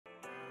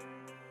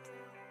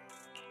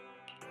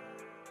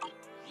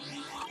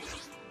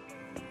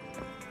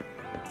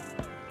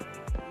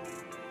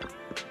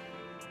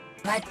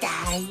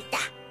Patay.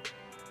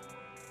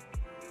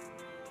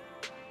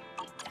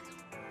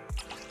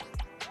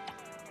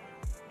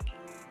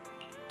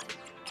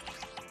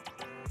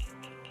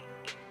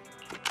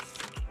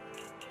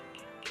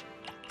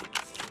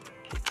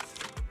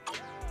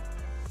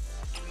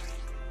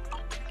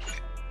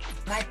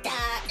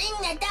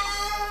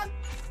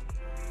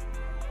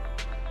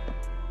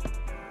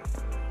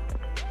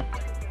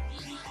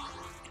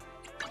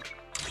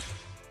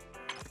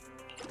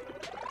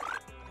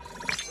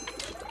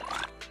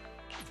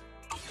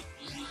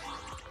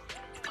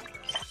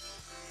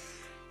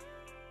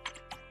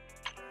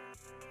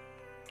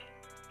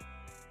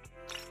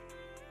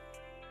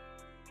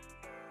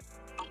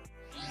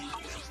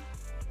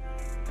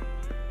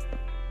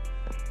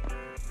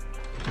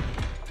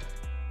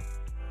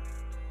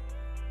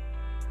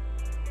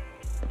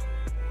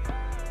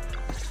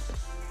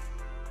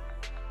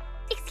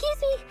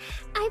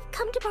 I've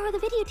come to borrow the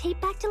videotape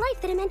back to life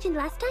that I mentioned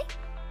last time.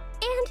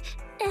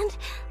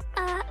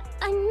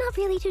 I'm not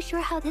really too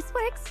sure how this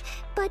works,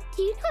 but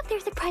do you know if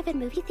there's a private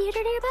movie theater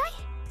nearby?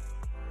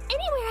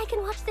 Anywhere I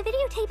can watch the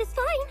videotape is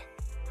fine.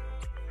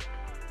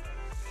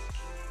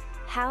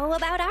 How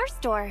about our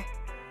store?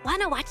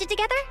 Wanna watch it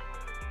together?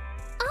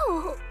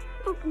 Oh,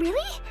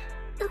 really?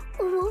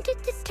 Won't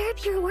it disturb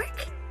your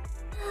work?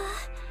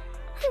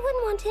 I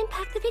wouldn't want to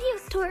impact the video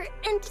store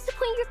and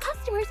disappoint your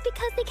customers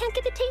because they can't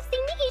get the tapes they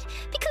need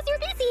because you're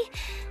busy.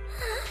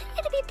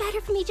 It'd be better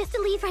for me just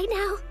to leave right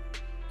now.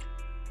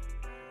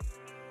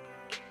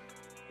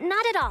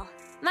 Not at all.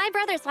 My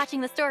brother's watching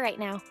the store right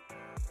now.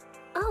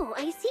 Oh,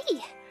 I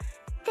see.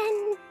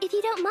 Then, if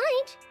you don't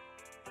mind,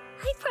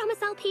 I promise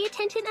I'll pay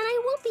attention and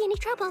I won't be any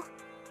trouble.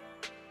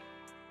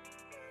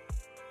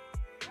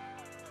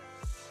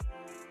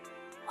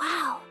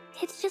 Wow,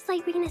 it's just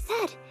like Rena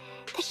said.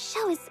 The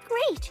show is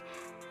great.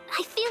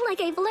 I feel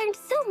like I've learned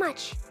so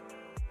much.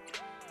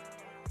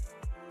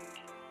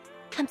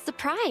 I'm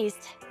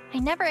surprised. I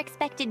never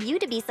expected you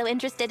to be so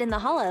interested in the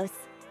hollows.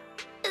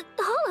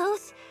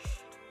 Hollows?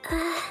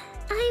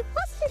 I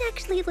wasn't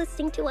actually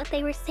listening to what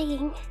they were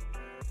saying.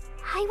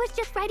 I was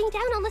just writing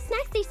down all the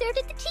snacks they served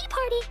at the tea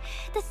party.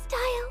 The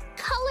style,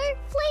 color,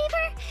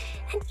 flavor,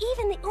 and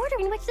even the order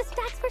in which the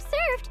snacks were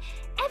served.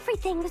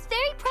 Everything was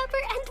very proper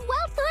and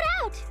well thought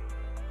out.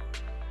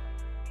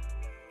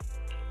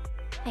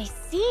 I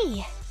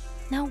see.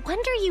 No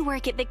wonder you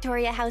work at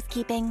Victoria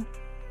Housekeeping.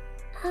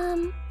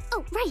 Oh,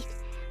 right.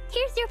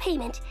 Here's your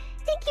payment.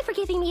 Thank you for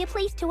giving me a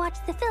place to watch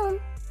the film.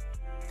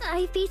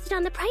 I've based it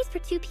on the price for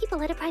 2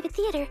 people at a private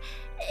theater.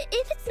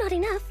 If it's not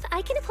enough,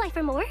 I can apply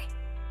for more.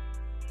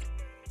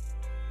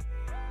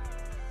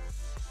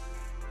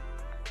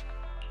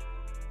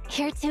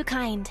 You're too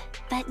kind,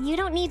 but you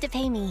don't need to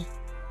pay me.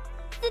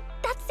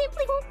 That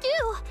simply won't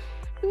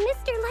do.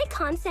 Mr.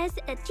 Lycon says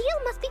a deal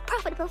must be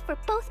profitable for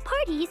both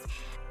parties.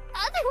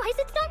 Otherwise,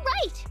 it's not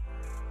right.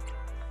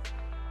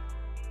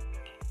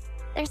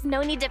 There's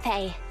no need to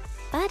pay,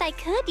 but I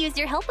could use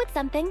your help with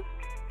something.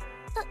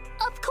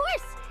 Of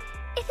course.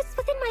 If it's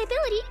within my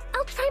ability,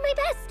 I'll try my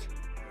best.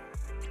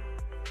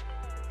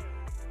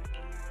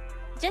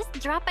 Just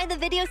drop by the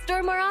video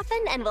store more often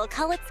and we'll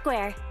call it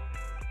square.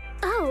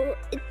 Oh,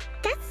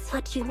 that's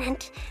what you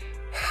meant.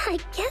 I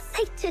guess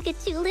I took it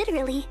too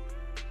literally.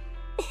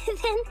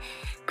 Then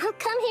I'll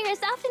come here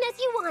as often as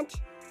you want.